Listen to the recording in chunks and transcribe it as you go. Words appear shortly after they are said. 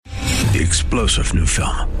The explosive new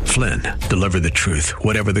film, Flynn, deliver the truth,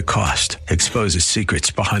 whatever the cost, exposes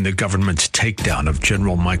secrets behind the government's takedown of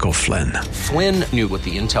General Michael Flynn. Flynn knew what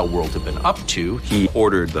the intel world had been up to. He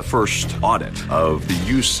ordered the first audit of the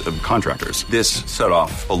use of contractors. This set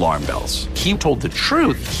off alarm bells. He told the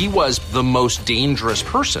truth. He was the most dangerous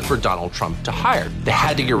person for Donald Trump to hire. They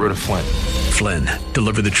had to get rid of Flynn. Flynn,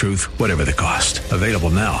 deliver the truth, whatever the cost. Available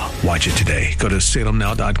now. Watch it today. Go to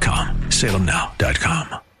salemnow.com.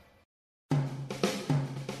 salemnow.com.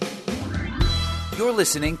 You're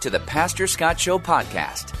listening to the Pastor Scott Show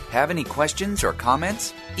podcast. Have any questions or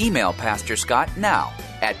comments? Email Pastor Scott now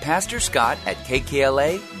at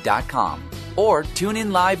pastorscott@kkla.com or tune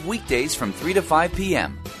in live weekdays from 3 to 5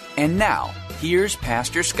 p.m. And now, here's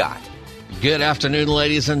Pastor Scott. Good afternoon,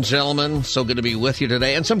 ladies and gentlemen. So good to be with you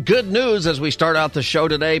today. And some good news as we start out the show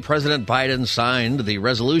today. President Biden signed the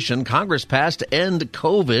resolution Congress passed to end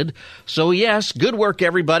COVID. So, yes, good work,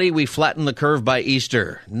 everybody. We flattened the curve by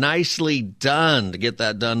Easter. Nicely done to get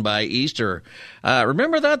that done by Easter.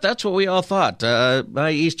 Remember that? That's what we all thought.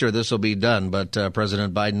 By Easter, this will be done. But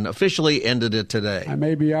President Biden officially ended it today. I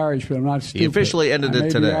may be Irish, but I'm not stupid. He officially ended it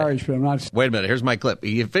today. I may be Irish, but I'm not stupid. Wait a minute. Here's my clip.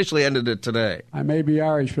 He officially ended it today. I may be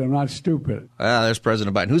Irish, but I'm not stupid. There's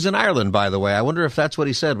President Biden, who's in Ireland, by the way. I wonder if that's what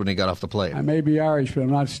he said when he got off the plane. I may be Irish, but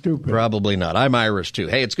I'm not stupid. Probably not. I'm Irish, too.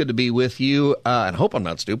 Hey, it's good to be with you. And hope I'm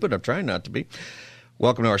not stupid. I'm trying not to be.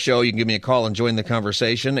 Welcome to our show. You can give me a call and join the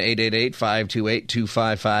conversation.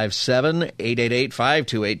 888-528-2557.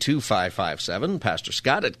 888-528-2557. Pastor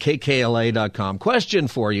Scott at kkla.com. Question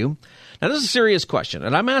for you. Now, this is a serious question,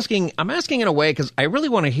 and I'm asking in a way because I really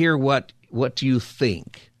want to hear what you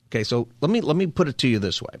think. Okay, so let me put it to you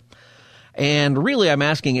this way. And really, I'm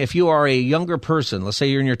asking if you are a younger person, let's say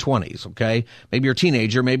you're in your 20s, okay? Maybe you're a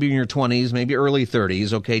teenager, maybe you're in your 20s, maybe early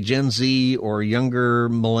 30s, okay? Gen Z or younger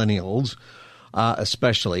millennials,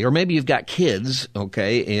 especially. Or maybe you've got kids,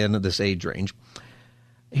 okay, in this age range.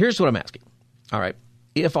 Here's what I'm asking. All right.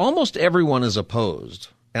 If almost everyone is opposed,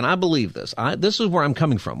 and I believe this, this is where I'm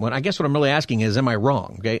coming from. I guess what I'm really asking is, am I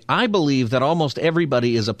wrong? Okay, I believe that almost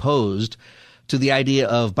everybody is opposed to the idea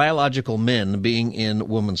of biological men being in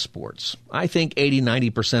women's sports. I think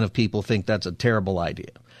 80-90% of people think that's a terrible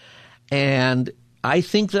idea. And I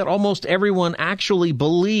think that almost everyone actually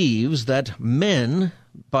believes that men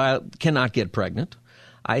cannot get pregnant.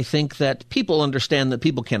 I think that people understand that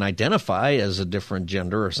people can identify as a different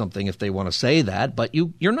gender or something if they want to say that, but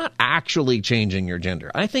you're not actually changing your gender.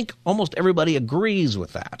 I think almost everybody agrees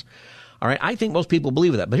with that. All right, I think most people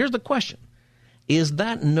believe that. But here's the question. Is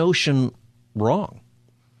that notion wrong?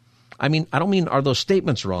 I mean, I don't mean are those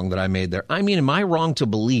statements wrong that I made there. I mean, am I wrong to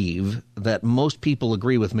believe that most people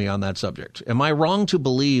agree with me on that subject? Am I wrong to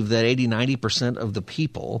believe that 80-90% of the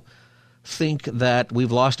people think that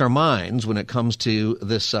we've lost our minds when it comes to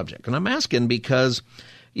this subject? And I'm asking because,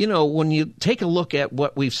 you know, when you take a look at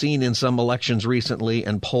what we've seen in some elections recently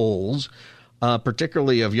and polls,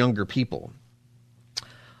 particularly of younger people,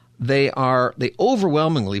 they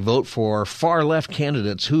overwhelmingly vote for far left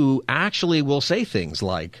candidates who actually will say things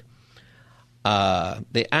like,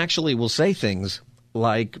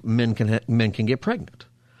 men can get pregnant,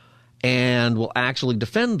 and will actually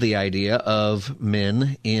defend the idea of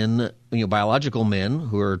men biological men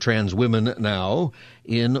who are trans women now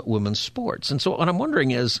in women's sports. And so what I'm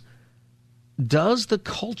wondering is, do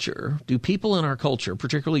people in our culture,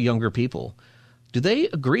 particularly younger people, do they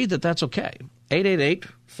agree that that's okay?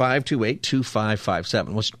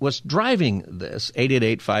 888-528-2557. What's driving this?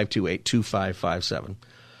 888-528-2557.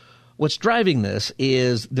 What's driving this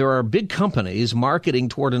is there are big companies marketing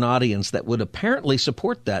toward an audience that would apparently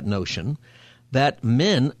support that notion that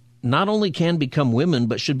men not only can become women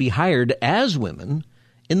but should be hired as women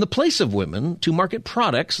in the place of women to market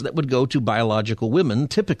products that would go to biological women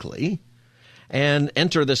typically. And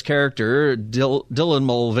enter this character, Dylan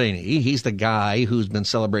Mulvaney. He's the guy who's been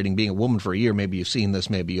celebrating being a woman for a year. Maybe you've seen this,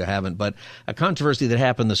 maybe you haven't. But a controversy that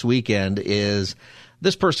happened this weekend is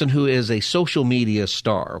this person who is a social media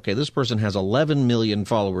star. Okay, this person has 11 million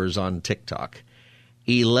followers on TikTok.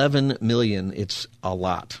 11 million, it's a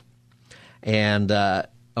lot. And,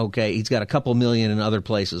 he's got a couple million in other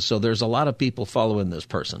places. So there's a lot of people following this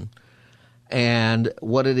person. And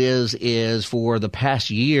what it is for the past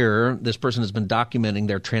year, this person has been documenting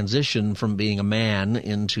their transition from being a man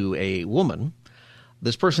into a woman.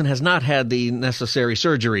 This person has not had the necessary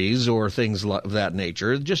surgeries or things of that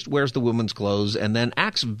nature, just wears the woman's clothes and then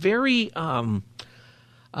acts very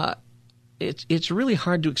it's really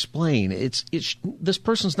hard to explain. This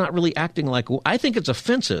person's not really acting like – I think it's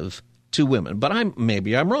offensive to women. But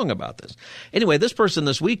maybe I'm wrong about this. Anyway, this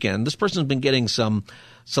person's been getting some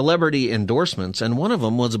celebrity endorsements, and one of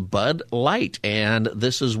them was Bud Light. And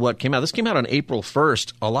this is what came out. This came out on April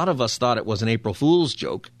 1st. A lot of us thought it was an April Fool's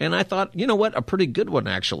joke. And I thought, you know what, a pretty good one,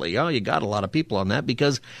 actually. Oh, you got a lot of people on that,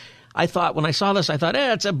 because I thought when I saw this,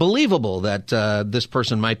 it's believable that this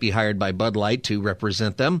person might be hired by Bud Light to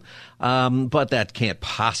represent them. But that can't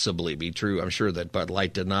possibly be true. I'm sure that Bud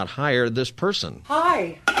Light did not hire this person.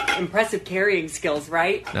 Hi. Impressive carrying skills,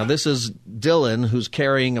 right? Now, this is Dylan, who's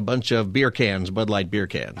carrying a bunch of beer cans, Bud Light beer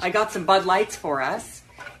cans. I got some Bud Lights for us.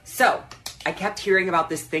 So, I kept hearing about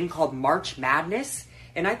this thing called March Madness,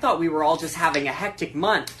 and I thought we were all just having a hectic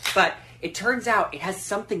month, but it turns out it has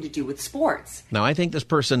something to do with sports. Now, I think this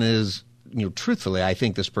person is, truthfully, I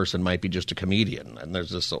think this person might be just a comedian, and there's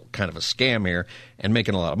this kind of a scam here and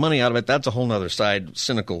making a lot of money out of it. That's a whole nother side,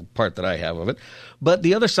 cynical part that I have of it. But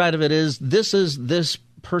the other side of it is this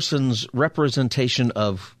person's representation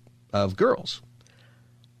of girls.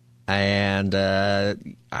 And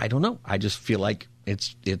I don't know. I just feel like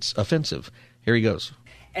it's offensive. Here he goes.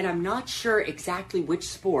 And I'm not sure exactly which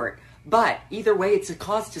sport, but either way, it's a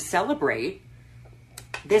cause to celebrate.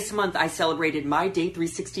 This month, I celebrated my day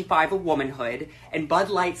 365 of womanhood, and Bud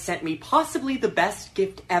Light sent me possibly the best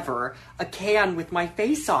gift ever, a can with my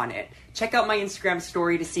face on it. Check out my Instagram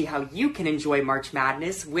story to see how you can enjoy March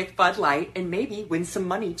Madness with Bud Light and maybe win some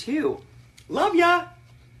money too. Love ya!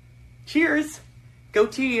 Cheers! Go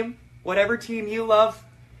team! Whatever team you love,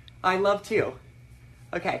 I love too.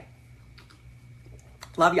 Okay.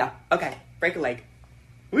 Love ya. Okay, break a leg.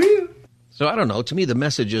 Woo! So I don't know. To me, the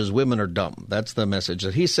message is women are dumb. That's the message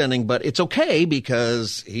that he's sending, but it's okay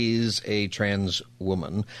because he's a trans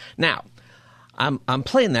woman. Now, I'm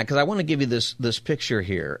playing that because I want to give you this picture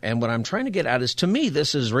here. And what I'm trying to get at is, to me,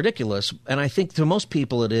 this is ridiculous. And I think to most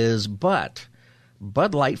people it is, but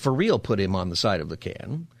Bud Light for real put him on the side of the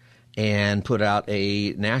can and put out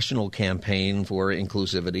a national campaign for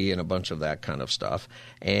inclusivity and a bunch of that kind of stuff.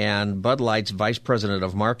 And Bud Light's vice president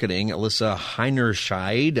of marketing, Alyssa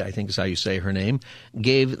Heinerscheid, I think is how you say her name,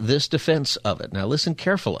 gave this defense of it. Now listen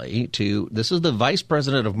carefully to, this is the vice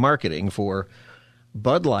president of marketing for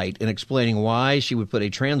Bud Light in explaining why she would put a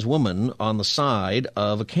trans woman on the side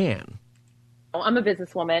of a can. I'm a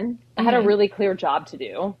businesswoman. I had a really clear job to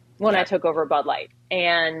do when I took over Bud Light.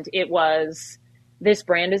 And it was, this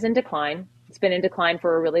brand is in decline. It's been in decline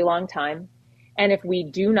for a really long time. And if we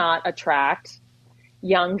do not attract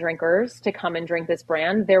young drinkers to come and drink this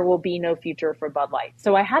brand, there will be no future for Bud Light.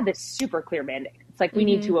 So I had this super clear mandate. It's like, we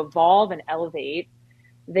need to evolve and elevate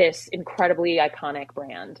this incredibly iconic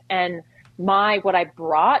brand. And what I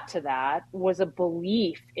brought to that was a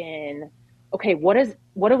belief in, okay, what does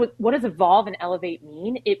evolve and elevate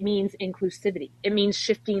mean? It means inclusivity. It means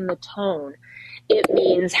shifting the tone. It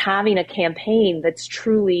means having a campaign that's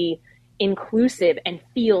truly inclusive and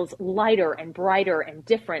feels lighter and brighter and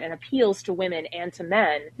different and appeals to women and to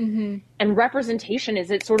men. Mm-hmm. And representation is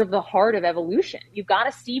at sort of the heart of evolution. You've got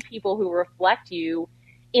to see people who reflect you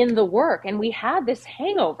in the work. And we had this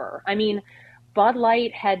hangover. I mean, Bud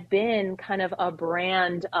Light had been kind of a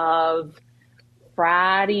brand of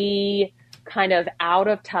fratty, kind of out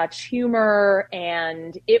of touch humor.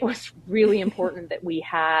 And it was really important that we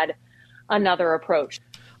had another approach.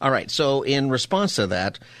 All right. So in response to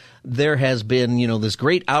that, there has been, this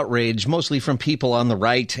great outrage, mostly from people on the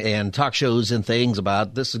right and talk shows and things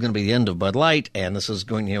about this is going to be the end of Bud Light, and this is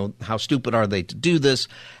going, how stupid are they to do this?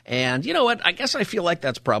 And you know what? I guess I feel like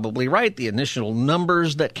that's probably right. The initial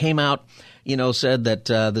numbers that came out, said that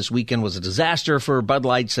this weekend was a disaster for Bud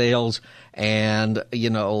Light sales, and,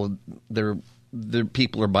 their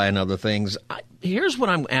people are buying other things. Here's what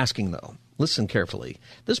I'm asking, though. Listen carefully.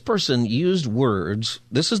 This person used words.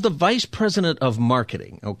 This is the vice president of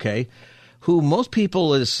marketing, okay, who most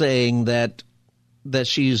people is saying that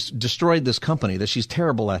she's destroyed this company, that she's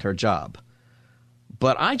terrible at her job.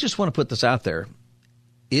 But I just want to put this out there.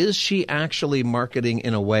 Is she actually marketing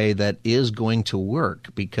in a way that is going to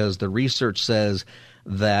work? Because the research says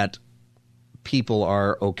that people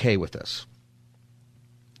are okay with this.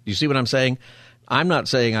 You see what I'm saying? I'm not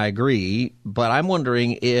saying I agree, but I'm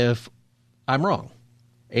wondering if I'm wrong.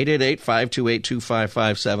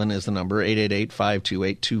 888-528-2557 is the number.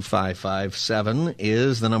 888-528-2557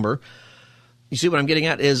 is the number. You see what I'm getting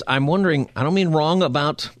at is I'm wondering, I don't mean wrong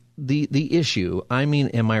about the issue. I mean,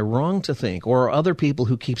 am I wrong to think, or are other people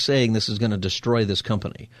who keep saying this is going to destroy this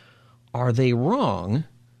company, are they wrong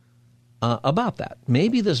about that?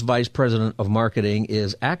 Maybe this vice president of marketing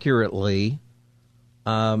is accurately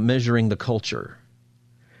measuring the culture.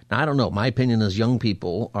 Now, I don't know. My opinion is young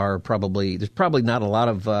people are there's probably not a lot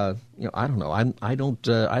of, I don't know. I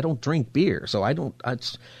don't drink beer. So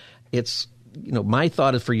it's my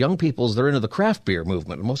thought is for young people is they're into the craft beer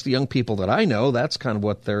movement. Most of the young people that I know, that's kind of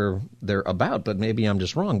what they're about, but maybe I'm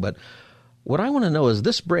just wrong. But what I want to know is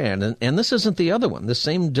this brand, and this isn't the other one. This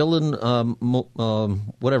same Dylan,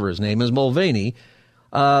 whatever his name is, Mulvaney,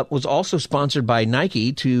 was also sponsored by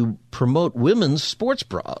Nike to promote women's sports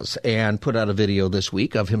bras and put out a video this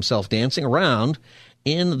week of himself dancing around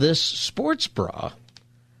in this sports bra.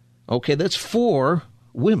 Okay, that's for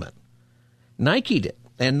women. Nike did.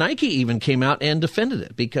 And Nike even came out and defended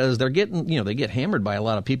it because they're getting, they get hammered by a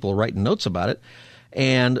lot of people writing notes about it.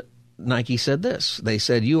 And Nike said this. They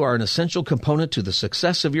said, "You are an essential component to the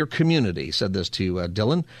success of your community," said this to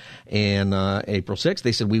Dylan. And April 6th,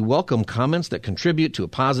 they said, "We welcome comments that contribute to a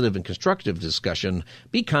positive and constructive discussion.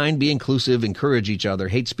 Be kind, be inclusive, encourage each other.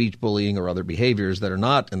 Hate speech, bullying, or other behaviors that are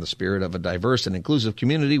not in the spirit of a diverse and inclusive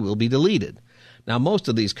community will be deleted." Now, most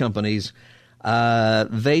of these companies,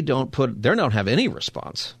 they don't have any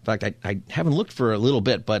response. In fact, I haven't looked for a little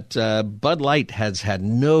bit, but Bud Light has had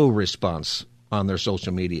no response on their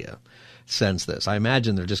social media since this. I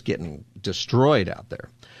imagine they're just getting destroyed out there.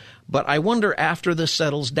 But I wonder after this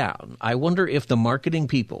settles down, I wonder if the marketing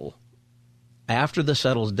people, after this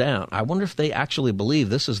settles down, I wonder if they actually believe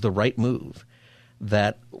this is the right move,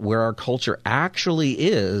 that where our culture actually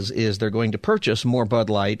is they're going to purchase more Bud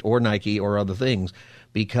Light or Nike or other things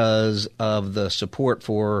because of the support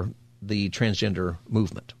for the transgender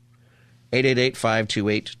movement.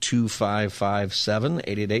 888-528-2557,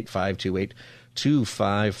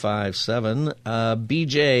 888-528-2557.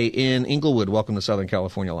 BJ in Inglewood, welcome to Southern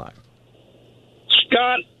California Live.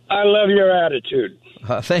 Scott, I love your attitude.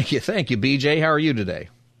 Thank you, BJ. How are you today?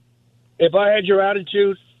 If I had your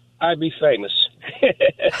attitude, I'd be famous.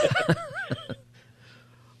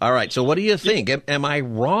 All right, so what do you think? Am I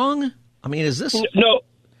wrong? I mean, is this... No.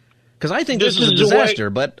 Because I think this is a disaster,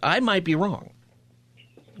 but I might be wrong.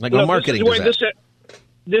 Like a marketing disaster.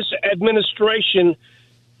 This administration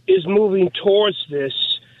is moving towards this.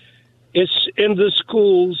 It's in the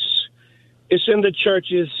schools. It's in the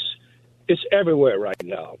churches. It's everywhere right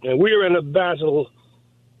now. And we're in a battle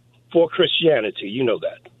for Christianity. You know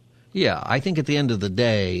that. Yeah, I think at the end of the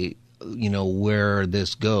day, where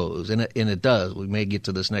this goes, and it does, we may get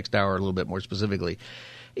to this next hour a little bit more specifically,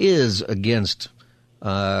 is against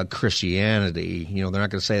Christianity. They're not going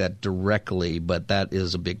to say that directly, but that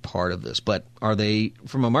is a big part of this. But are they,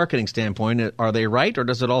 from a marketing standpoint, are they right, or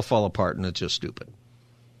does it all fall apart and it's just stupid?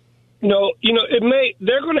 No,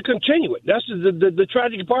 they're going to continue it. That's the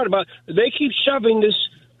tragic part about it. They keep shoving this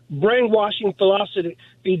brainwashing philosophy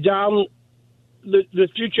down the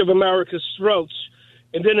future of America's throats,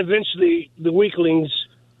 and then eventually the weaklings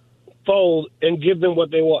fold and give them what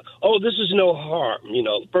they want. Oh, this is no harm.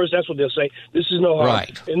 First that's what they'll say. This is no harm.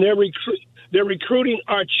 Right. And they're recruiting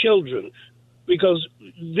our children because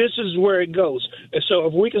this is where it goes. And so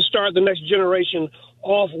if we can start the next generation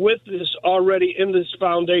off with this already in this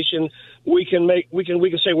foundation, we can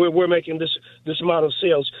say we're making this amount of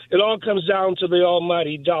sales. It all comes down to the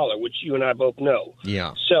almighty dollar, which you and I both know.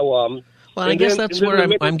 Yeah. So well, I guess that's where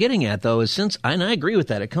I'm getting at, though, is and I agree with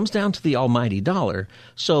that. It comes down to the almighty dollar.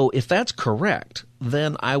 So if that's correct,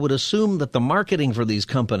 then I would assume that the marketing for these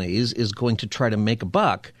companies is going to try to make a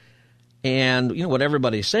buck. And, what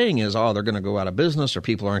everybody's saying is, they're going to go out of business or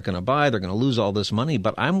people aren't going to buy. They're going to lose all this money.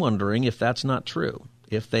 But I'm wondering if that's not true,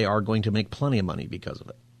 if they are going to make plenty of money because of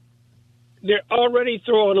it. They're already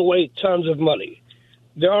throwing away tons of money.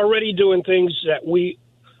 They're already doing things that we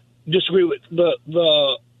disagree with.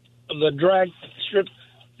 The drag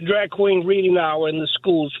queen reading hour in the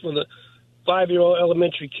schools for the 5-year-old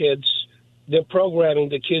elementary kids. They're programming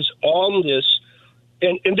the kids on this.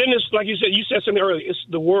 And then it's like you said something earlier, it's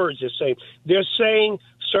the words they're saying. They're saying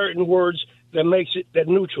certain words that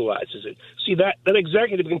neutralizes it. See, that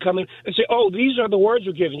executive can come in and say, oh, these are the words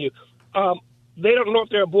we're giving you. They don't know if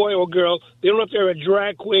they're a boy or a girl. They don't know if they're a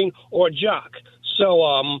drag queen or a jock.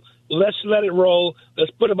 So let's let it roll.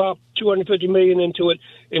 Let's put about $250 million into it.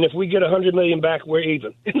 And if we get $100 million back, we're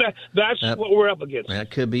even. That's what we're up against. That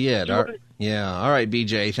could be it. All right,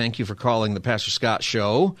 BJ, thank you for calling the Pastor Scott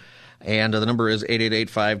Show. And the number is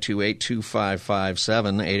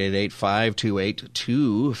 888-528-2557,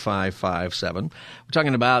 888-528-2557. We're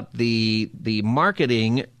talking about the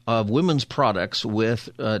marketing of women's products with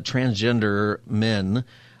transgender men,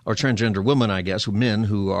 or transgender women, I guess, men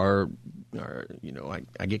who are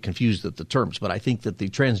I get confused at the terms, but I think that the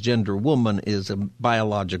transgender woman is a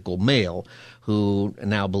biological male who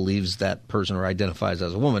now believes that person or identifies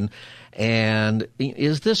as a woman. And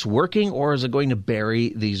is this working, or is it going to bury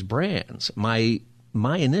these brands? My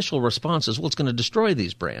initial response is, well, it's going to destroy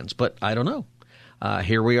these brands, but I don't know.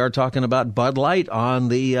 Here we are talking about Bud Light on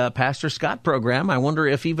the Pastor Scott program. I wonder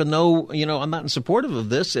if, even though, I'm not in supportive of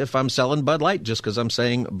this, if I'm selling Bud Light just because I'm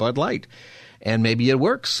saying Bud Light. And maybe it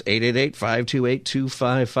works.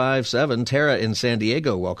 888-528-2557. Tara in San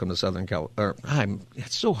Diego, welcome to Southern California.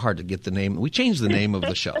 It's so hard to get the name. We changed the name of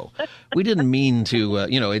the show. We didn't mean to,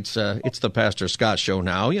 it's the Pastor Scott show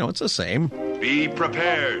now. It's the same. Be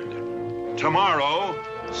prepared. Tomorrow,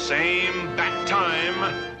 same bat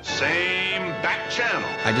time, same bat channel.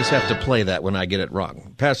 I just have to play that when I get it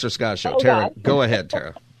wrong. Pastor Scott show. Tara, go ahead,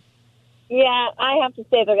 Tara. Yeah, I have to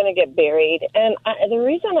say they're going to get buried. And the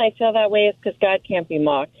reason I feel that way is because God can't be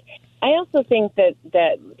mocked. I also think that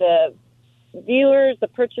the viewers, the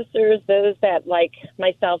purchasers, those that, like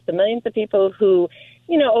myself, the millions of people who,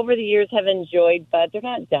 over the years have enjoyed Bud, they're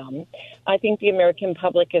not dumb. I think the American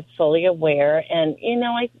public is fully aware. And,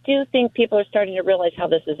 I do think people are starting to realize how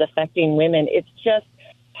this is affecting women. It's just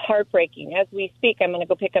heartbreaking. As we speak, I'm going to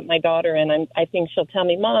go pick up my daughter, and I think she'll tell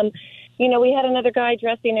me, Mom, we had another guy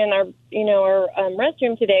dressing in our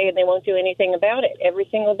restroom today, and they won't do anything about it. Every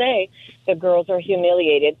single day, the girls are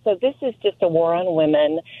humiliated. So this is just a war on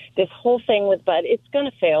women. This whole thing with Bud, it's going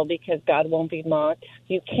to fail because God won't be mocked.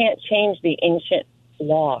 You can't change the ancient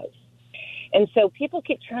laws. And so people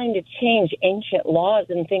keep trying to change ancient laws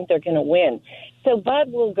and think they're going to win. So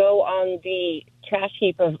Bud will go on the trash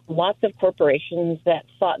heap of lots of corporations that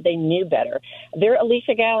thought they knew better.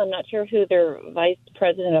 Alicia Gall, I'm not sure who their vice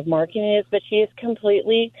president of marketing is, but she is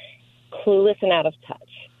completely clueless and out of touch.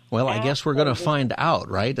 Well, I guess we're going to find out,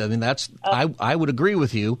 right? I mean, I would agree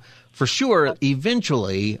with you. For sure,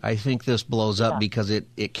 eventually, I think this blows up because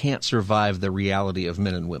it can't survive the reality of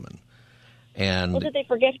men and women. And did they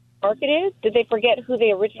forget who the market is? Did they forget who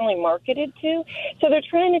they originally marketed to? So they're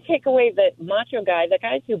trying to take away the macho guy, the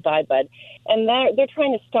guys who buy Bud, and they're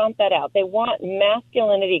trying to stomp that out. They want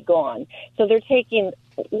masculinity gone. So they're taking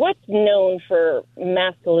what's known for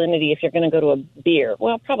masculinity if you're going to go to a beer.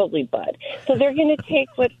 Well, probably Bud. So they're going to take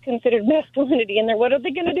what's considered masculinity, and what are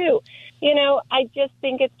they going to do? I just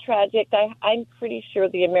think it's tragic. I'm pretty sure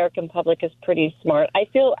the American public is pretty smart. I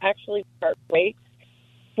feel actually heartbreak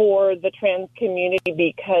for the trans community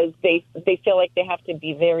because they feel like they have to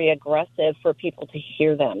be very aggressive for people to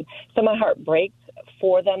hear them. So my heart breaks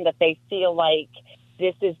for them that they feel like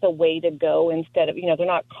this is the way to go instead of, they're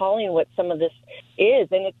not calling what some of this is,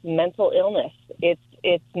 and it's mental illness.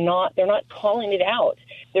 It's not, they're not calling it out.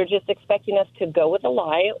 They're just expecting us to go with a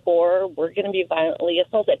lie or we're going to be violently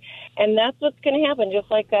assaulted. And that's what's going to happen, just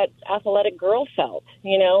like that athletic girl felt,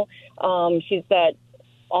 she's that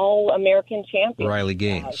all-American champion. Riley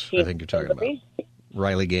Gaines, I think you're talking about.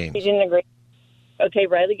 Riley Gaines. She didn't agree. Okay,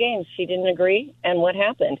 Riley Gaines, she didn't agree. And what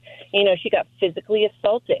happened? She got physically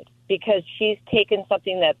assaulted because she's taken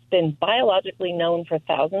something that's been biologically known for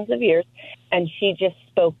thousands of years, and she just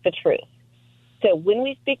spoke the truth. So when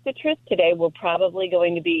we speak the truth today, we're probably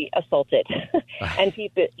going to be assaulted. And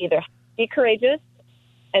people either be courageous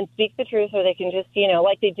and speak the truth, or they can just,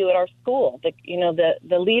 like they do at our school.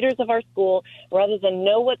 The leaders of our school, rather than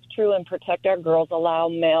know what's true and protect our girls, allow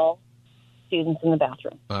male students in the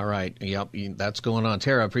bathroom. All right. Yep. That's going on.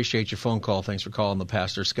 Tara, I appreciate your phone call. Thanks for calling the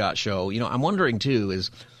Pastor Scott Show. I'm wondering, too,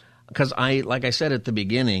 is because like I said at the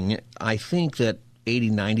beginning, I think that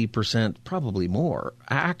 80, 90%, probably more,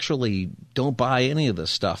 actually don't buy any of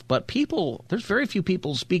this stuff. But there's very few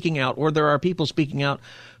people speaking out, or there are people speaking out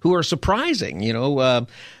who are surprising.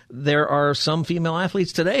 There are some female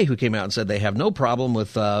athletes today who came out and said they have no problem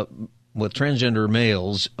with transgender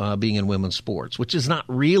males being in women's sports, which is not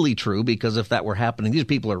really true, because if that were happening, these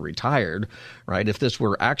people are retired, right? If this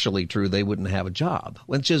were actually true, they wouldn't have a job,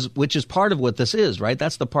 which is part of what this is, right?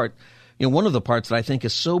 That's the part. One of the parts that I think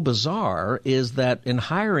is so bizarre is that in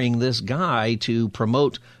hiring this guy to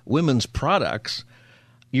promote women's products,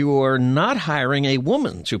 you are not hiring a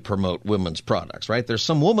woman to promote women's products, right? There's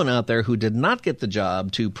some woman out there who did not get the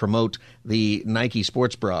job to promote the Nike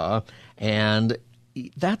sports bra, and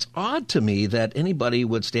that's odd to me that anybody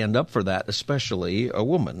would stand up for that, especially a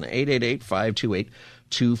woman.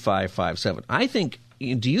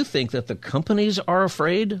 888-528-2557. Do you think that the companies are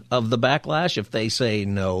afraid of the backlash if they say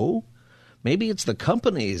no? Maybe it's the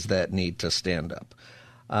companies that need to stand up.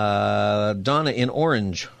 Donna in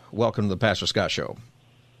Orange, welcome to the Pastor Scott Show.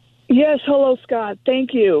 Yes, hello, Scott.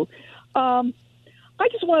 Thank you. I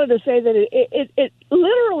just wanted to say that it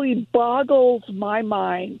literally boggles my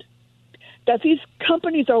mind that these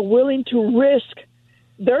companies are willing to risk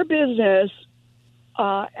their business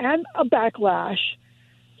and a backlash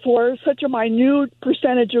for such a minute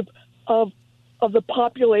percentage of the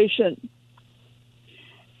population.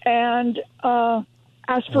 And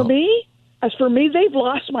as for me, they've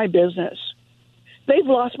lost my business. They've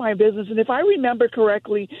lost my business. And if I remember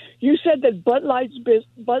correctly, you said that Bud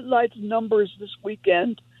Light's numbers this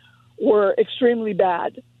weekend were extremely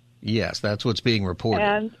bad. Yes, that's what's being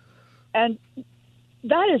reported. And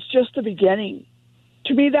that is just the beginning.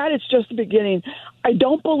 To me, that is just the beginning. I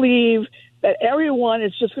don't believe that everyone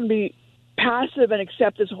is just going to be passive and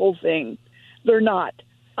accept this whole thing. They're not.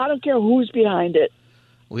 I don't care who's behind it.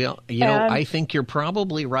 Well, I think you're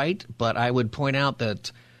probably right, but I would point out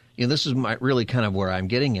that this is really kind of where I'm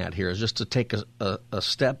getting at here, is just to take a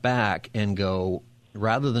step back and go,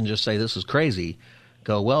 rather than just say this is crazy,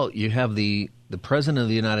 go, well, you have the President of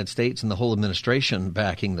the United States and the whole administration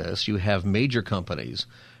backing this. You have major companies,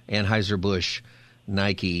 Anheuser-Busch,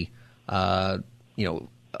 Nike, other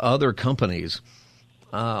companies.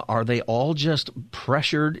 Are they all just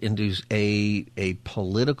pressured into a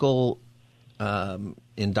political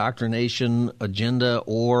indoctrination agenda,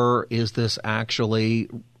 or is this actually,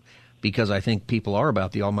 because I think people are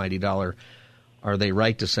about the almighty dollar, are they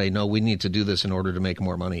right to say, no, we need to do this in order to make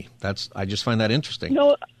more money? I just find that interesting.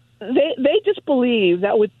 No, they just believe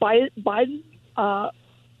that with Biden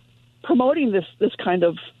promoting this kind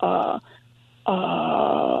of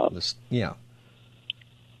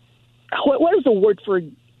what is the word for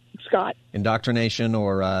it, Scott? Indoctrination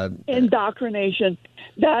or indoctrination,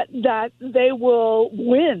 that they will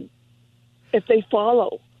win if they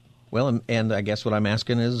follow. Well, and I guess what I'm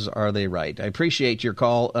asking is, are they right? I appreciate your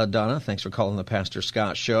call, Donna. Thanks for calling the Pastor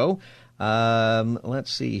Scott Show.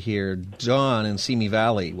 Let's see here. Don in Simi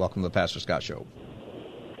Valley. Welcome to the Pastor Scott Show.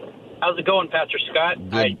 How's it going, Pastor Scott?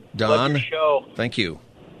 Good, Don. Love your show. Thank you.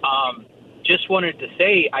 Just wanted to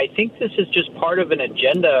say, I think this is just part of an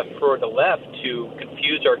agenda for the left to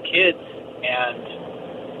confuse our kids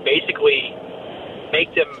and basically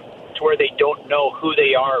make them to where they don't know who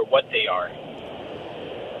they are or what they are.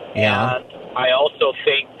 Yeah. And I also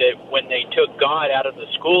think that when they took God out of the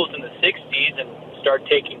schools in the 60s and started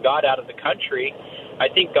taking God out of the country, I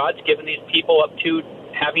think God's given these people up to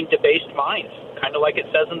having debased minds, kind of like it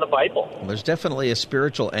says in the Bible. There's definitely a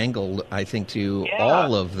spiritual angle, I think, to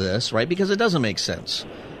all of this, right? Because it doesn't make sense.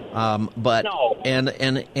 But no.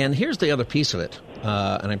 And here's the other piece of it,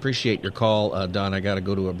 and I appreciate your call, Don. I got to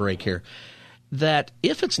go to a break here. That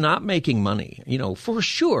if it's not making money, for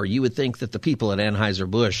sure you would think that the people at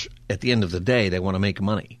Anheuser-Busch, at the end of the day, they want to make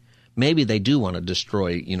money. Maybe they do want to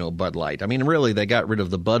destroy, Bud Light. I mean, really, they got rid of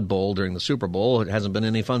the Bud Bowl during the Super Bowl. It hasn't been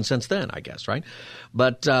any fun since then, I guess, right?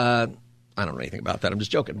 But I don't know anything about that. I'm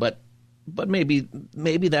just joking. But maybe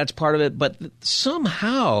that's part of it. But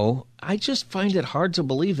somehow, I just find it hard to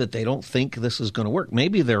believe that they don't think this is going to work.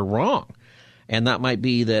 Maybe they're wrong. And that might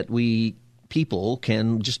be that people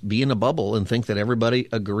can just be in a bubble and think that everybody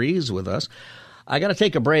agrees with us. I got to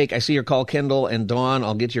take a break. I see your call, Kendall and Dawn.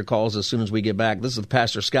 I'll get to your calls as soon as we get back. This is the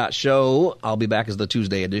Pastor Scott Show. I'll be back as the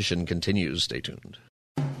Tuesday edition continues. Stay tuned.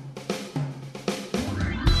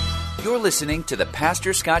 You're listening to the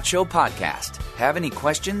Pastor Scott Show podcast. Have any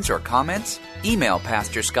questions or comments? Email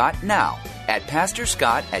Pastor Scott now at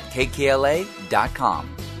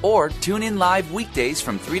pastorscott@kkla.com or tune in live weekdays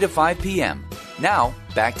from 3 to 5 p.m. Now,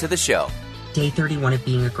 back to the show. Day 31 of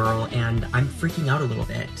being a girl, and I'm freaking out a little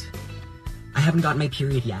bit. I haven't gotten my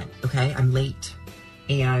period yet, okay? I'm late.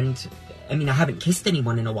 And, I haven't kissed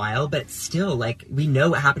anyone in a while, but still, we know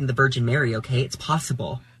what happened to the Virgin Mary, okay? It's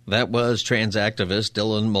possible. That was trans activist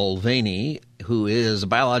Dylan Mulvaney, who is a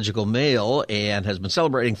biological male and has been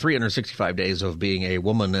celebrating 365 days of being a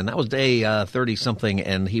woman. And that was day 30-something,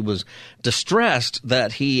 and he was distressed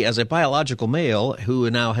that he, as a biological male who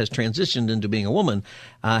now has transitioned into being a woman,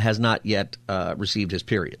 has not yet received his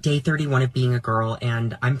period. Day 31 of being a girl,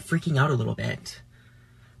 and I'm freaking out a little bit.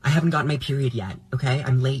 I haven't gotten my period yet, okay?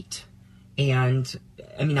 I'm late. And,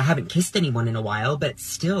 I haven't kissed anyone in a while, but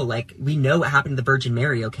still, we know what happened to the Virgin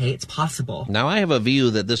Mary, okay? It's possible. Now, I have a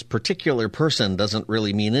view that this particular person doesn't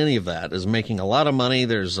really mean any of that, is making a lot of money.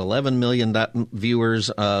 There's 11 million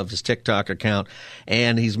viewers of his TikTok account,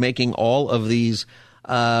 and he's making all of these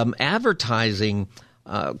advertising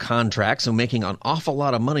contracts and making an awful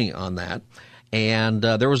lot of money on that. And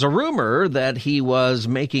there was a rumor that he was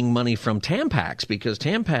making money from Tampax because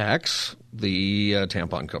Tampax, the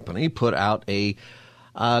tampon company, put out a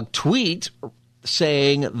tweet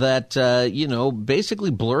saying that,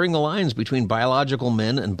 basically blurring the lines between biological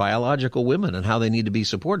men and biological women and how they need to be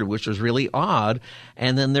supported, which was really odd.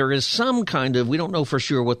 And then there is some kind of, we don't know for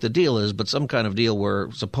sure what the deal is, but some kind of deal where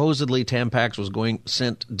supposedly Tampax was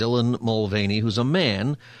sent Dylan Mulvaney, who's a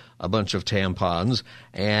man, a bunch of tampons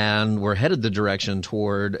and were headed the direction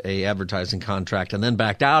toward a advertising contract and then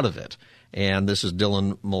backed out of it. And this is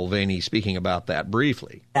Dylan Mulvaney speaking about that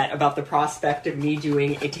briefly. About the prospect of me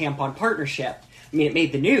doing a tampon partnership. I mean, it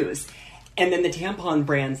made the news. And then the tampon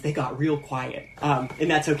brands, they got real quiet. And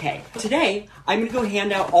that's okay. Today, I'm going to go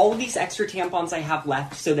hand out all of these extra tampons I have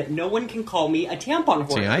left so that no one can call me a tampon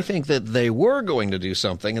hoarder. See, I think that they were going to do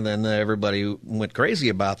something, and then everybody went crazy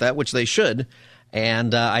about that, which they should.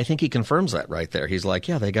 And I think he confirms that right there. He's like,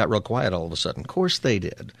 yeah, they got real quiet all of a sudden. Of course they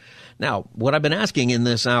did. Now, what I've been asking in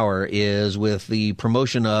this hour is with the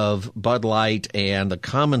promotion of Bud Light and the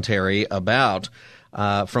commentary about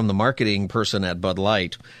from the marketing person at Bud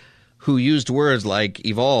Light, who used words like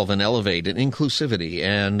evolve and elevate and inclusivity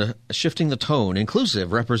and shifting the tone,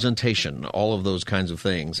 inclusive representation, all of those kinds of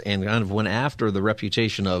things, and kind of went after the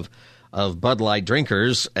reputation of Bud Light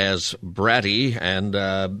drinkers as bratty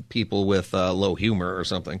and people with low humor or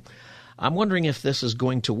something. I'm wondering if this is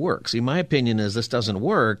going to work. See, my opinion is this doesn't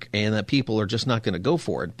work and that people are just not going to go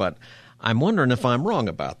for it, but I'm wondering if I'm wrong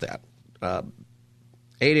about that.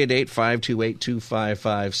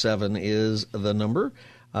 888-528-2557 is the number.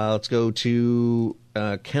 Let's go to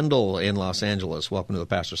Kendall in Los Angeles. Welcome to the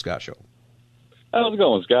Pastor Scott Show. How's it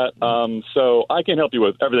going, Scott? So I can help you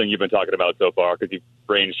with everything you've been talking about so far because you've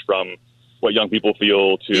ranged from what young people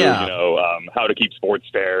feel to, how to keep sports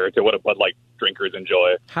fair to what Bud Light drinkers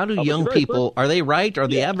enjoy. How do young people, are they right? Are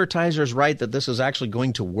the advertisers right that this is actually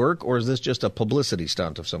going to work, or is this just a publicity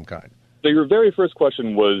stunt of some kind? So your very first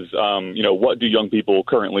question was, what do young people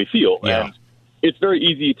currently feel? Yeah. And it's very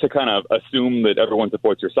easy to kind of assume that everyone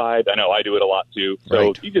supports your side. I know I do it a lot too.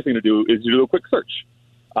 So the easiest thing to do is to do a quick search.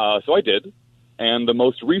 So I did. And the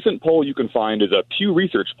most recent poll you can find is a Pew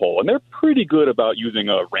Research poll. And they're pretty good about using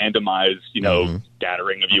a randomized,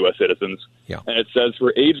 scattering of U.S. citizens. Yeah. And it says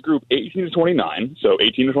for age group 18 to 29, so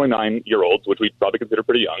 18 to 29-year-olds, which we'd probably consider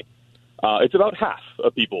pretty young, it's about half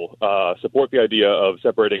of people support the idea of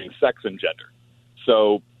separating sex and gender.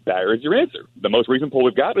 So there is your answer. The most recent poll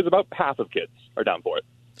we've got is about half of kids are down for it.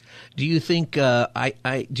 Do you think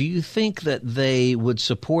do you think that they would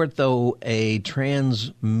support, though, a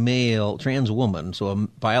trans woman, so a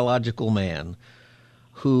biological man,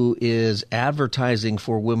 who is advertising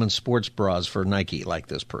for women's sports bras for Nike like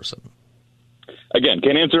this person? Again,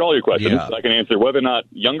 can't answer all your questions. Yeah. I can answer whether or not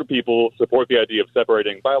younger people support the idea of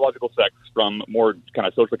separating biological sex from more kind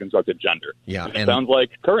of socially constructed gender. Yeah, and it sounds like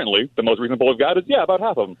currently the most recent poll we've got is, about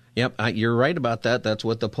half of them. Yep, you're right about that. That's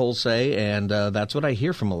what the polls say, and that's what I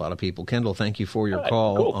hear from a lot of people. Kendall, thank you for your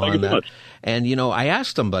call cool. Thank on you so that. much. And, I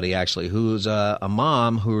asked somebody, actually, who's a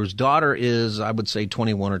mom whose daughter is, I would say,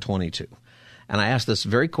 21 or 22. And I asked this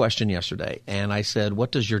very question yesterday, and I said,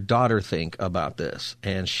 what does your daughter think about this?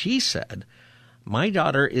 And she said, my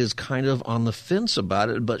daughter is kind of on the fence about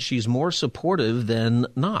it, but she's more supportive than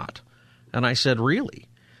not. And I said, really?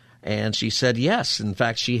 And she said, yes. In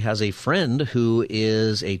fact, she has a friend who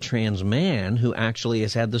is a trans man who actually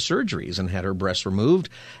has had the surgeries and had her breasts removed.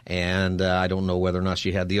 And I don't know whether or not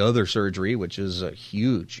she had the other surgery, which is a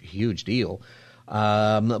huge, huge deal.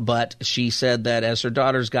 But she said that as her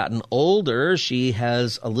daughter's gotten older, she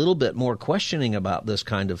has a little bit more questioning about this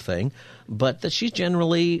kind of thing, but that she's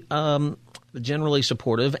generally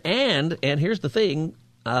supportive. And here's the thing,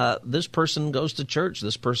 this person goes to church.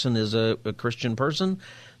 This person is a Christian person.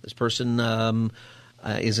 This person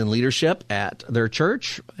is in leadership at their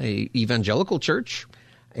church, a evangelical church,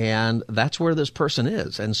 and that's where this person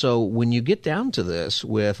is. And so when you get down to this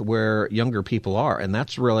with where younger people are, and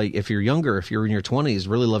that's really, if you're younger, if you're in your 20s,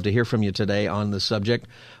 really love to hear from you today on this subject,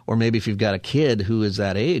 or maybe if you've got a kid who is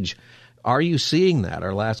that age. Are you seeing that?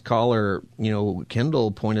 Our last caller,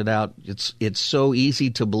 Kendall pointed out it's so easy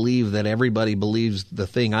to believe that everybody believes the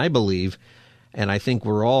thing I believe, and I think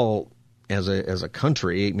we're all, as a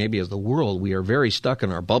country, maybe as the world, we are very stuck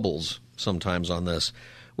in our bubbles sometimes on this,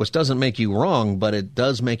 which doesn't make you wrong, but it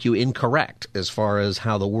does make you incorrect as far as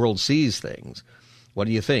how the world sees things. What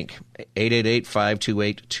do you think?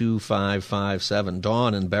 888-528-2557.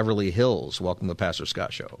 Dawn in Beverly Hills. Welcome to the Pastor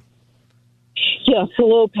Scott Show. Yes,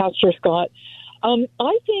 hello, Pastor Scott.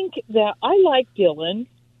 I think that I like Dylan,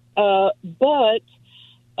 but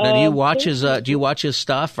now, do you watch his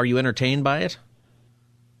stuff? Are you entertained by it?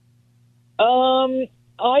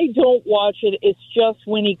 I don't watch it. It's just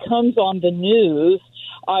when he comes on the news,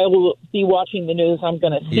 I will be watching the news. I'm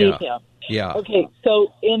going to see him. Yeah. Okay,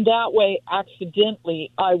 so in that way,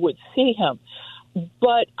 accidentally, I would see him.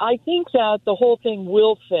 But I think that the whole thing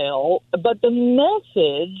will fail. But the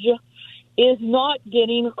message is not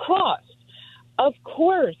getting across. Of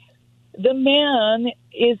course, the man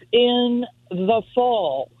is in the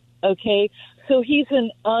fall, okay? So he's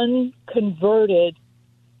an unconverted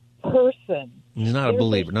person. He's not a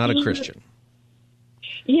believer, not a Christian.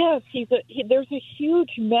 Yes, there's a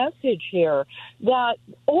huge message here that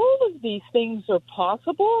all of these things are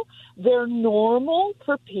possible. They're normal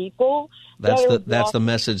for people. That's the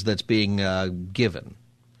message that's being given.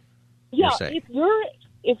 Yeah,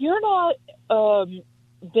 if you're not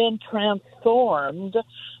been transformed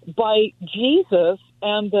by Jesus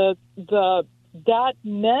and that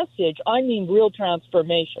message, I mean real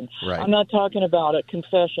transformation. Right. I'm not talking about a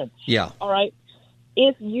confession. Yeah. All right.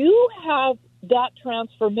 If you have that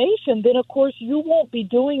transformation, then of course you won't be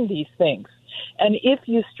doing these things. And if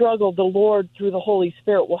you struggle, the Lord through the Holy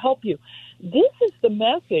Spirit will help you. This is the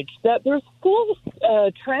message that there's full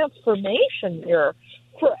transformation here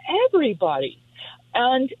for everybody.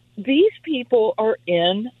 And these people are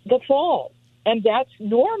in the fall. And that's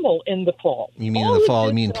normal in the fall. You mean in the fall?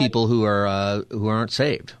 You mean people who aren't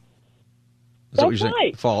saved? Is that what you're saying?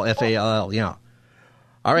 Right. Fall, F-A-L-L, yeah.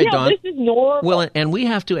 All right, yeah, Don. This is normal. Well, and we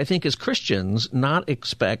have to, I think, as Christians, not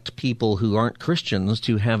expect people who aren't Christians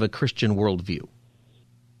to have a Christian worldview.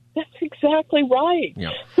 That's exactly right.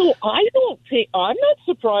 Yeah. So I'm not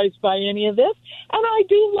surprised by any of this. And I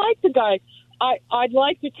do like the guy. I'd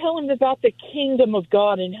like to tell him about the kingdom of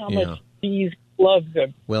God and how much he loves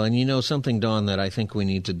him. Well, and you know something, Dawn, that I think we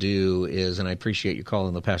need to do is, and I appreciate you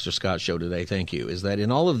calling the Pastor Scott Show today, thank you, is that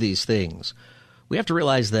in all of these things, we have to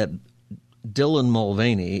realize that Dylan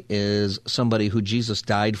Mulvaney is somebody who Jesus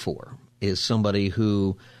died for, is somebody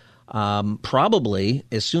who probably,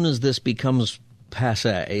 as soon as this becomes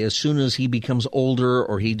passé, as soon as he becomes older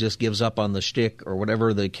or he just gives up on the shtick or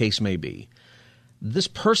whatever the case may be, this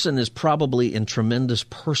person is probably in tremendous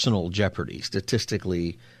personal jeopardy,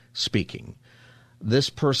 statistically speaking.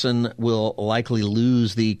 This person will likely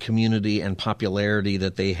lose the community and popularity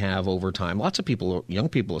that they have over time. Lots of people, young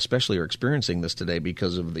people especially, are experiencing this today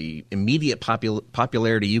because of the immediate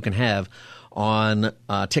popularity you can have on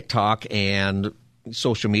TikTok and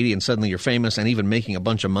social media, and suddenly you're famous and even making a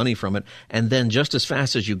bunch of money from it. And then just as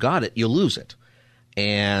fast as you got it, you lose it.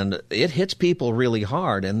 And it hits people really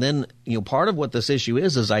hard. And then, part of what this issue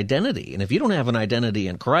is identity. And if you don't have an identity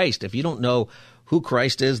in Christ, if you don't know who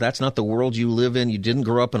Christ is, that's not the world you live in. You didn't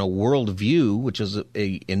grow up in a worldview, which is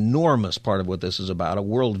an enormous part of what this is about, a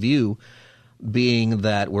worldview being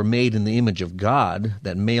that we're made in the image of God,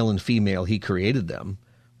 that male and female, he created them. I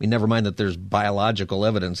mean, never mind that there's biological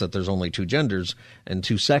evidence that there's only two genders and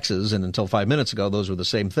two sexes, and until 5 minutes ago, those were the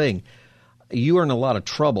same thing. You are in a lot of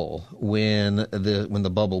trouble when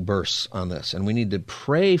the bubble bursts on this, and we need to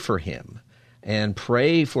pray for him and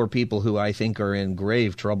pray for people who I think are in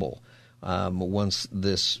grave trouble once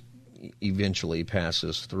this eventually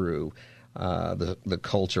passes through the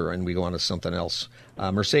culture and we go on to something else.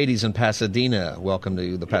 Mercedes in Pasadena, welcome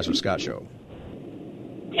to the Pastor Scott Show.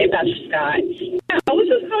 Hey, Pastor Scott. Yeah, I was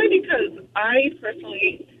just calling because I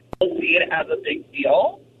personally don't see it as a big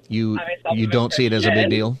deal. You don't see it as a big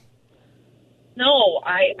deal? No,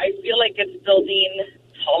 I feel like it's building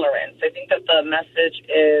tolerance. I think that the message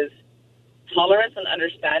is tolerance and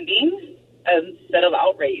understanding instead of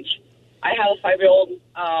outrage. I have a 5-year-old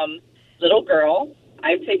little girl.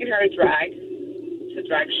 I've taken her to drag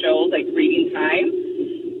shows, like reading time,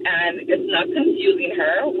 and it's not confusing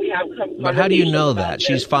her. We have But how do you know that?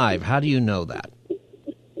 She's 5. How do you know that?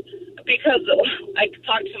 Because I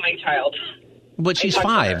talk to my child. But she's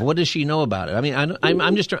 5. What does she know about it? I mean,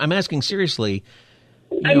 I'm asking seriously.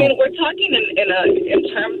 I mean, we're talking in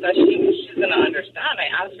terms that she's going to understand. I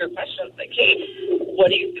ask her questions like, "Hey, what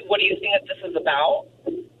do you think that this is about?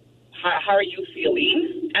 How are you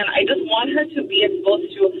feeling?" And I just want her to be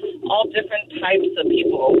exposed to all different types of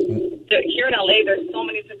people. Here in LA, there's so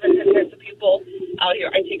many different types of people out here.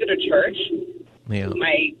 I take her to church. Yeah. When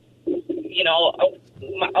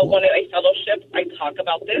I fellowship, I talk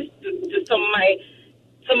about this to some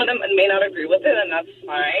of them may not agree with it, and that's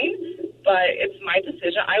fine. But it's my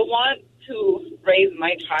decision. I want to raise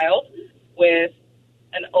my child with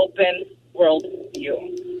an open world view.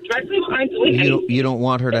 You don't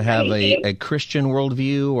want her to have a Christian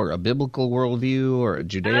worldview or a biblical worldview or a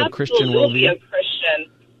Judeo-Christian worldview? Absolutely a Christian.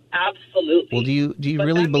 Absolutely. Well, do you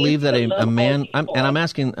really believe that a man? I'm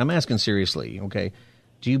asking seriously. Okay.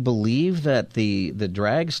 Do you believe that the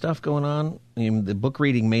drag stuff going on? I mean, the book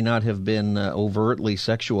reading may not have been overtly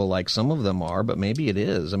sexual like some of them are, but maybe it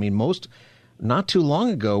is. I mean, not too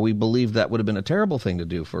long ago, we believed that would have been a terrible thing to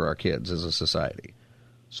do for our kids as a society.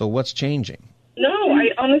 So what's changing? No, I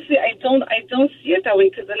honestly don't see it that way,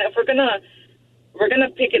 because then if we're gonna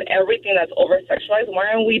picket everything that's over sexualized, why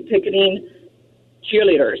aren't we picketing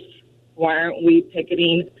cheerleaders? Why aren't we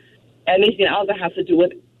picketing anything else that has to do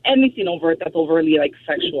with anything that's overly like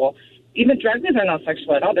sexual. Even drag queens are not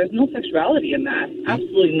sexual at all. There's no sexuality in that.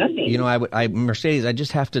 Absolutely nothing. You know, Mercedes, I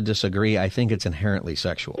just have to disagree. I think it's inherently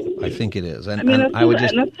sexual. I think it is, and that's I would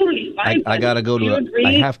just. That's totally fine. I got to go to.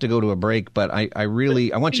 I have to go to a break, but I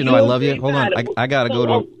want you to know I love you. Hold on, I got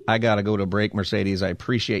to go to a break, Mercedes. I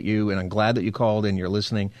appreciate you, and I'm glad that you called and you're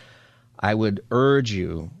listening. I would urge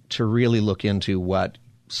you to really look into what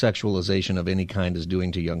sexualization of any kind is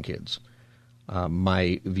doing to young kids.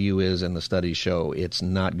 My view is, and the studies show, it's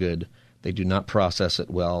not good. They do not process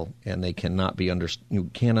it well, and they cannot be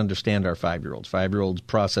you can't understand our 5-year-olds. 5-year-olds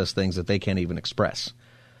process things that they can't even express,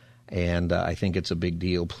 and I think it's a big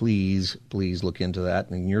deal. Please look into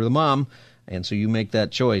that. And you're the mom, and so you make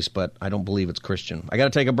that choice. But I don't believe it's Christian. I got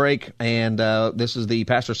to take a break, and this is the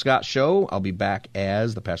Pastor Scott Show. I'll be back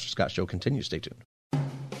as the Pastor Scott Show continues. Stay tuned.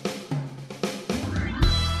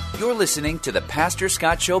 You're listening to the Pastor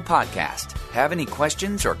Scott Show podcast. Have any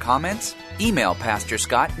questions or comments? Email Pastor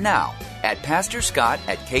Scott now at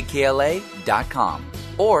pastorscott@kkla.com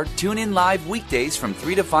or tune in live weekdays from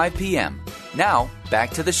 3 to 5 p.m. Now,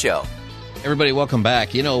 back to the show. Everybody, welcome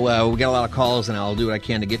back. You know, we got a lot of calls, and I'll do what I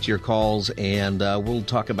can to get to your calls, and we'll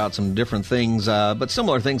talk about some different things, but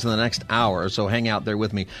similar things in the next hour, so hang out there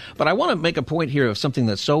with me. But I want to make a point here of something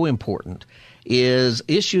that's so important, is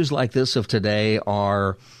issues like this of today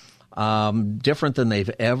are different than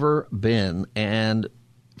they've ever been. And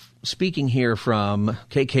speaking here from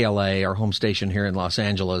KKLA, our home station here in Los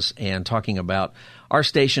Angeles, and talking about our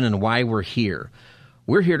station and why we're here.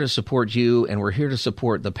 We're here to support you, and we're here to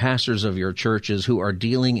support the pastors of your churches who are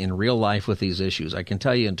dealing in real life with these issues. I can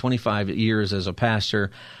tell you in 25 years as a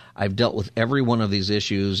pastor, I've dealt with every one of these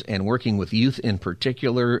issues, and working with youth in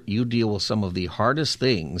particular, you deal with some of the hardest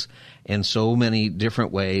things in so many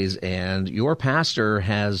different ways, and your pastor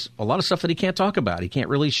has a lot of stuff that he can't talk about. He can't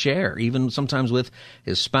really share, even sometimes with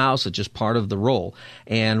his spouse. It's just part of the role.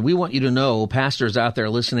 And we want you to know, pastors out there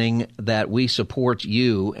listening, that we support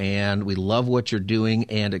you, and we love what you're doing.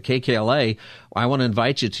 And at KKLA, I want to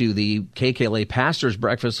invite you to the KKLA Pastors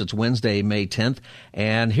Breakfast. It's Wednesday, May 10th.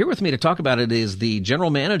 And here with me to talk about it is the general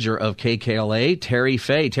manager of KKLA, Terry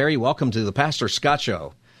Fay. Terry, welcome to the Pastor Scott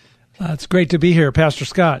Show. It's great to be here, Pastor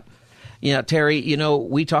Scott. Yeah, Terry, you know,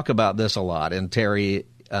 we talk about this a lot. And Terry,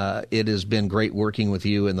 it has been great working with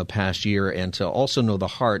you in the past year, and to also know the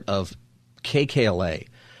heart of KKLA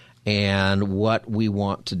and what we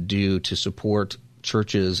want to do to support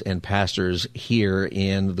churches and pastors here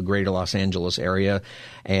in the greater Los Angeles area.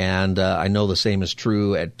 And I know the same is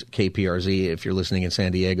true at KPRZ if you're listening in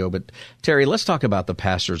San Diego. But Terry, let's talk about the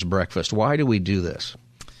Pastor's Breakfast. Why do we do this?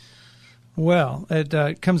 Well,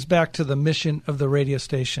 it comes back to the mission of the radio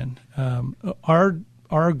station.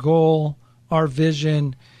 Our goal, our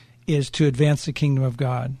vision is to advance the kingdom of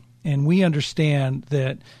God. And we understand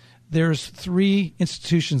that there's 3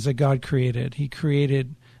 institutions that God created. He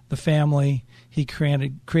created the family, He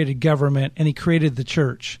created government, and He created the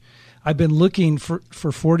church. I've been looking for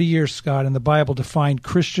 40 years, Scott, in the Bible to find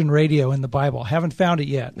Christian radio in the Bible. Haven't found it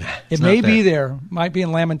yet. It may be there. Might be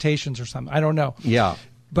in Lamentations or something. I don't know. Yeah.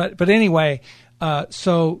 But anyway,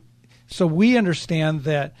 so we understand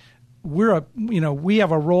that we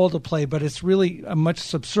have a role to play, but it's really a much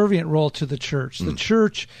subservient role to the church. The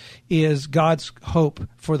church is God's hope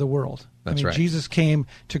for the world. That's right. Jesus came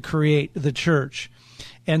to create the church.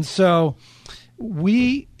 And so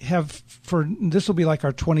we have, this will be like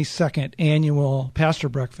our 22nd annual pastor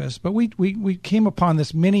breakfast, but we came upon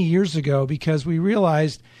this many years ago because we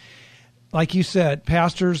realized, like you said,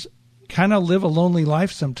 pastors kind of live a lonely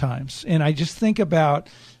life sometimes. And I just think about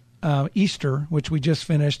Easter, which we just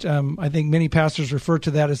finished. I think many pastors refer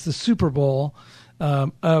to that as the Super Bowl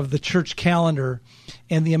of the church calendar.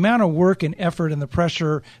 And the amount of work and effort and the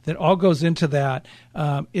pressure that all goes into that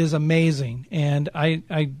is amazing. And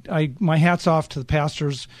I my hat's off to the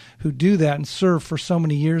pastors who do that and serve for so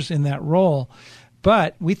many years in that role.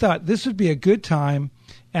 But we thought this would be a good time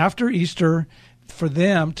after Easter for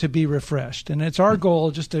them to be refreshed. And it's our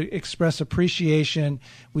goal just to express appreciation.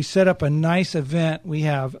 We set up a nice event. We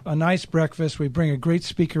have a nice breakfast. We bring a great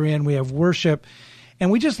speaker in. We have worship.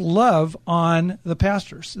 And we just love on the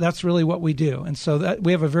pastors. That's really what we do. And so that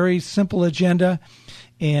we have a very simple agenda.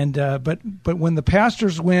 And but when the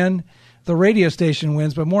pastors win, the radio station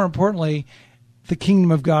wins. But more importantly, the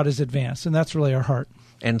kingdom of God is advanced. And that's really our heart.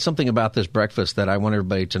 And something about this breakfast that I want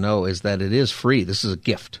everybody to know is that it is free. This is a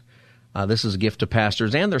gift. This is a gift to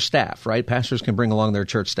pastors and their staff, right? Pastors can bring along their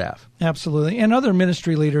church staff. Absolutely. And other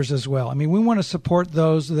ministry leaders as well. I mean, we want to support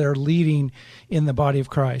those that are leading in the body of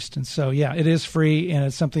Christ. And so, yeah, it is free, and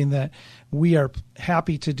it's something that we are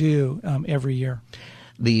happy to do every year.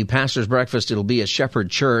 the Pastor's Breakfast. It'll be at Shepherd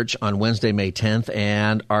Church on Wednesday, May 10th.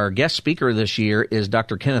 And our guest speaker this year is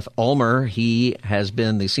Dr. Kenneth Ulmer. He has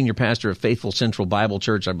been the senior pastor of Faithful Central Bible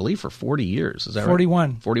Church, I believe, for 40 years. Is that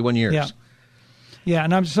 41. right? 41 years. Yeah. Yeah,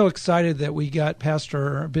 and I'm so excited that we got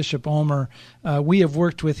Pastor Bishop Ulmer. We have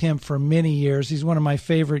worked with him for many years. He's one of my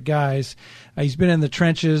favorite guys. He's been in the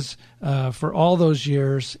trenches for all those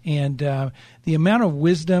years, and the amount of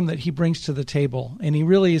wisdom that he brings to the table, and he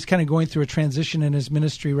really is kind of going through a transition in his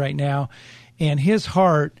ministry right now, and his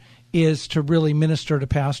heart is to really minister to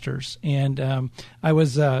pastors. And I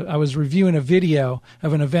was reviewing a video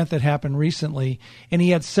of an event that happened recently, and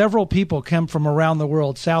he had several people come from around the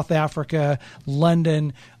world, South Africa,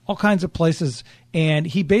 London, all kinds of places, and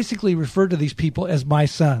he basically referred to these people as my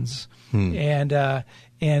sons. And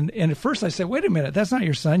at first I said, wait a minute, that's not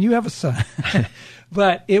your son. You have a son.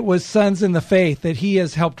 But it was sons in the faith that he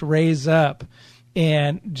has helped raise up,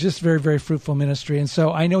 and just very, very fruitful ministry. And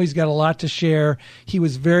so I know he's got a lot to share. He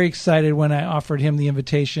was very excited when I offered him the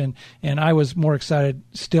invitation, and I was more excited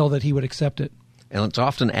still that he would accept it. And it's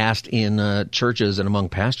often asked in churches and among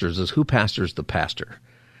pastors is who pastors the pastor,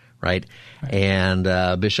 right?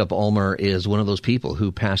 And Bishop Ulmer is one of those people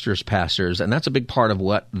who pastors pastors, and that's a big part of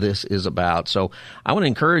what this is about. So I want to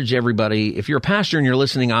encourage everybody, if you're a pastor and you're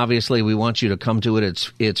listening, obviously we want you to come to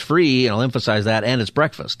it. It's free, and I'll emphasize that, and it's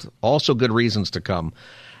breakfast. Also good reasons to come.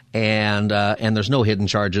 And there's no hidden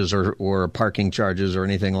charges or parking charges or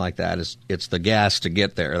anything like that. It's the gas to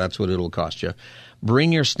get there. That's what it'll cost you.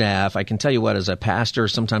 Bring your staff. I can tell you what, as a pastor,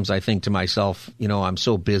 sometimes I think to myself, I'm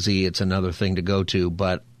so busy, it's another thing to go to.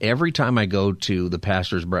 But every time I go to the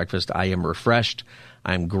pastor's breakfast, I am refreshed.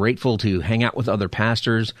 I'm grateful to hang out with other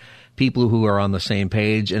pastors, people who are on the same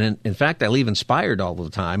page. And in fact, I leave inspired all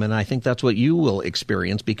the time. And I think that's what you will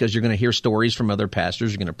experience, because you're going to hear stories from other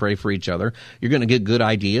pastors. You're going to pray for each other. You're going to get good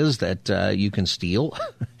ideas that you can steal,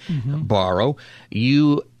 borrow.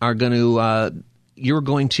 You're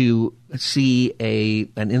going to see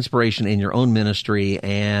an inspiration in your own ministry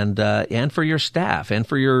and for your staff and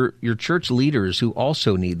for your church leaders who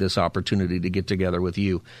also need this opportunity to get together with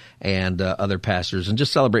you and other pastors and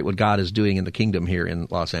just celebrate what God is doing in the kingdom here in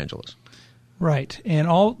Los Angeles. Right. And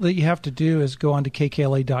all that you have to do is go on to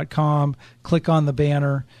kkla.com, click on the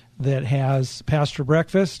banner that has Pastor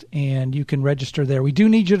Breakfast, and you can register there. We do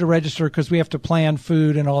need you to register because we have to plan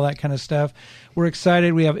food and all that kind of stuff. We're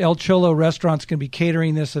excited. We have El Cholo Restaurant's going to be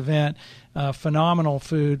catering this event. Phenomenal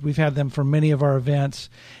food. We've had them for many of our events.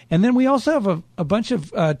 And then we also have a bunch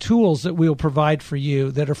of tools that we'll provide for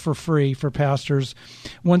you that are for free for pastors.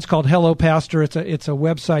 One's called Hello Pastor. It's a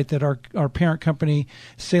website that our parent company,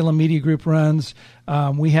 Salem Media Group, runs.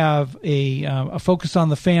 We have a focus on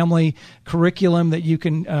the family curriculum that you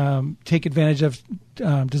can take advantage of,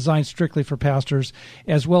 designed strictly for pastors,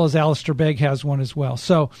 as well as Alistair Begg has one as well.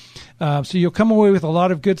 So you'll come away with a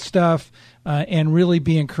lot of good stuff and really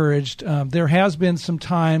be encouraged. There has been some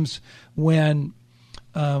times when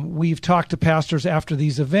we've talked to pastors after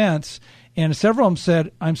these events, and several of them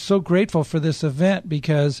said, I'm so grateful for this event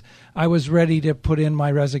because I was ready to put in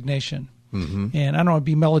my resignation. Mm-hmm. And I don't want to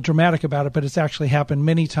be melodramatic about it, but it's actually happened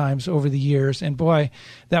many times over the years. And boy,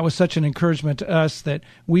 that was such an encouragement to us that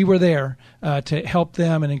we were there to help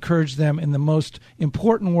them and encourage them in the most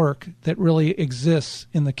important work that really exists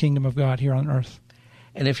in the kingdom of God here on earth.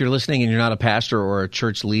 And if you're listening and you're not a pastor or a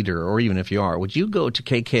church leader, or even if you are, would you go to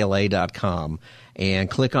kkla.com and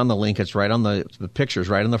click on the link? It's right on the pictures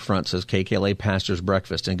right on the front, says KKLA Pastor's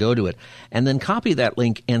Breakfast, and go to it. And then copy that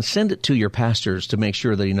link and send it to your pastors to make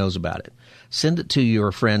sure that he knows about it. Send it to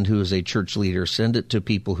your friend who is a church leader. Send it to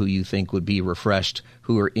people who you think would be refreshed,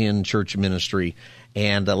 who are in church ministry,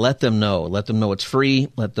 and let them know. Let them know it's free.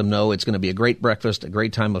 Let them know it's going to be a great breakfast, a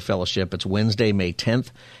great time of fellowship. It's Wednesday, May 10th.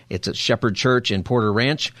 It's at Shepherd Church in Porter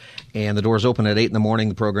Ranch, and the doors open at 8 in the morning.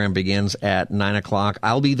 The program begins at 9 o'clock.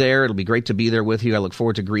 I'll be there. It'll be great to be there with you. I look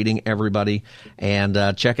forward to greeting everybody, and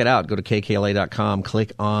check it out. Go to kkla.com,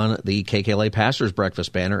 click on the KKLA Pastor's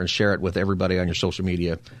Breakfast banner, and share it with everybody on your social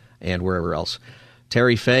media and wherever else.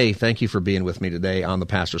 Terry Fay, thank you for being with me today on the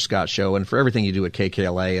Pastor Scott Show, and for everything you do at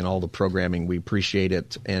KKLA and all the programming. We appreciate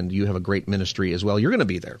it, and you have a great ministry as well. You're going to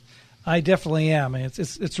be there. I definitely am.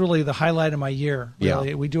 It's really the highlight of my year. Really.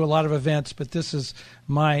 Yeah. We do a lot of events, but this is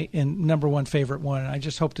my number one favorite one. I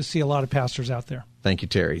just hope to see a lot of pastors out there. Thank you,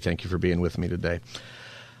 Terry. Thank you for being with me today.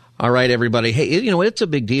 All right, everybody. Hey, it's a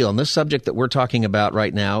big deal. And this subject that we're talking about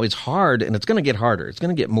right now is hard, and it's going to get harder. It's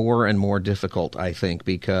going to get more and more difficult, I think,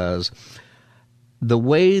 because the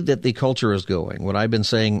way that the culture is going, what I've been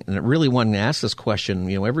saying, and really wanting to ask this question,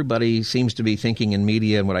 everybody seems to be thinking in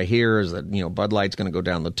media, and what I hear is that, Bud Light's going to go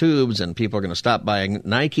down the tubes and people are going to stop buying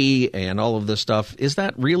Nike and all of this stuff. Is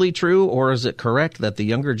that really true, or is it correct that the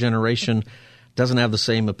younger generation doesn't have the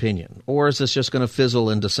same opinion? Or is this just going to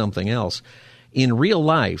fizzle into something else? In real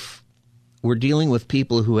life, we're dealing with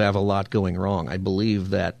people who have a lot going wrong. I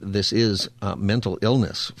believe that this is mental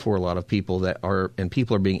illness for a lot of people and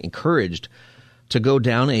people are being encouraged to go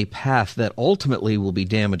down a path that ultimately will be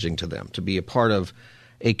damaging to them, to be a part of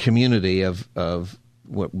a community of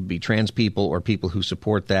what would be trans people or people who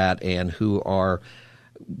support that and who are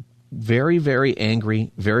very, very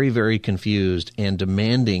angry, very, very confused, and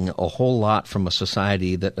demanding a whole lot from a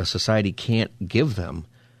society that a society can't give them.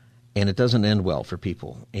 And it doesn't end well for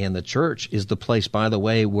people. And the church is the place, by the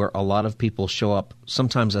way, where a lot of people show up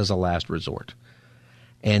sometimes as a last resort.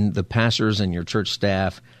 And the pastors and your church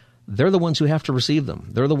staff, they're the ones who have to receive them.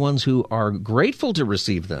 They're the ones who are grateful to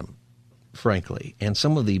receive them, frankly. And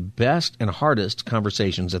some of the best and hardest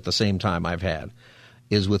conversations at the same time I've had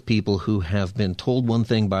is with people who have been told one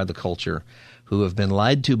thing by the culture, who have been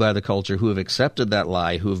lied to by the culture, who have accepted that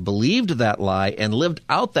lie, who have believed that lie and lived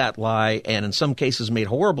out that lie, and in some cases made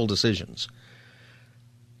horrible decisions.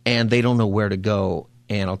 And they don't know where to go.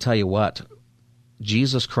 And I'll tell you what,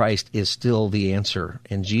 Jesus Christ is still the answer.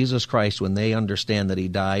 And Jesus Christ, when they understand that he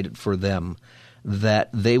died for them, that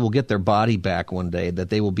they will get their body back one day, that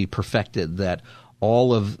they will be perfected, that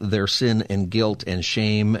all of their sin and guilt and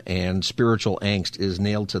shame and spiritual angst is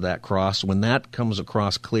nailed to that cross. When that comes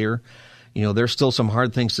across clear, there's still some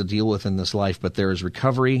hard things to deal with in this life, but there is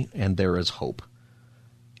recovery and there is hope.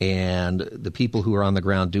 And the people who are on the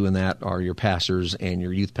ground doing that are your pastors and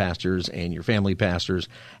your youth pastors and your family pastors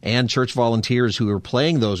and church volunteers who are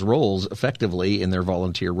playing those roles effectively in their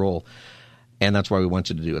volunteer role. And that's why we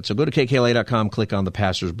want you to do it. So go to KKLA.com, click on the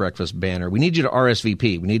Pastor's Breakfast banner. We need you to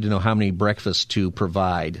RSVP. We need to know how many breakfasts to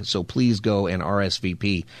provide. So please go and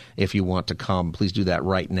RSVP if you want to come. Please do that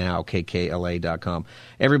right now, KKLA.com.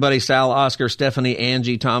 Everybody, Sal, Oscar, Stephanie,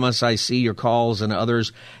 Angie, Thomas, I see your calls and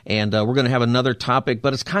others. And we're going to have another topic,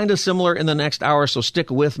 but it's kind of similar in the next hour, so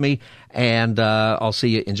stick with me. And I'll see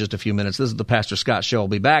you in just a few minutes. This is the Pastor Scott Show. I'll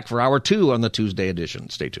be back for Hour 2 on the Tuesday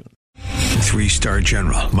edition. Stay tuned. 3-star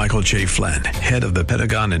General Michael J. Flynn, head of the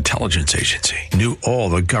Pentagon Intelligence Agency, knew all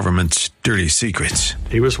the government's dirty secrets.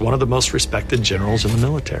 He was one of the most respected generals in the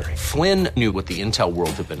military. Flynn knew what the intel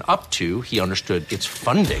world had been up to. He understood its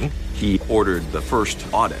funding. He ordered the first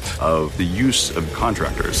audit of the use of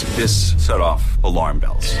contractors. This set off alarm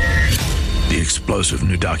bells. The explosive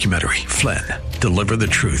new documentary, Flynn, Deliver the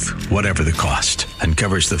Truth, Whatever the Cost,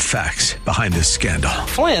 uncovers the facts behind this scandal.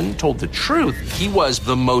 Flynn told the truth. He was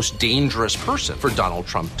the most dangerous person for Donald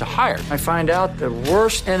Trump to hire. I find out the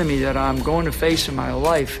worst enemy that I'm going to face in my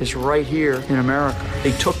life is right here in America.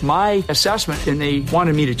 They took my assessment and they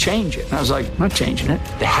wanted me to change it. And I was like, I'm not changing it.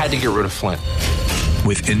 They had to get rid of Flynn.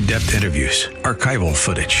 With in-depth interviews, archival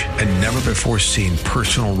footage, and never-before-seen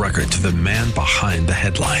personal records of the man behind the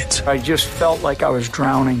headlines. I just felt like I was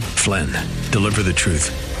drowning. Flynn, Deliver the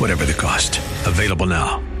Truth, Whatever the Cost. Available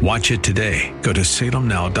now. Watch it today. Go to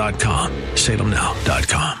salemnow.com.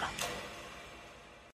 salemnow.com.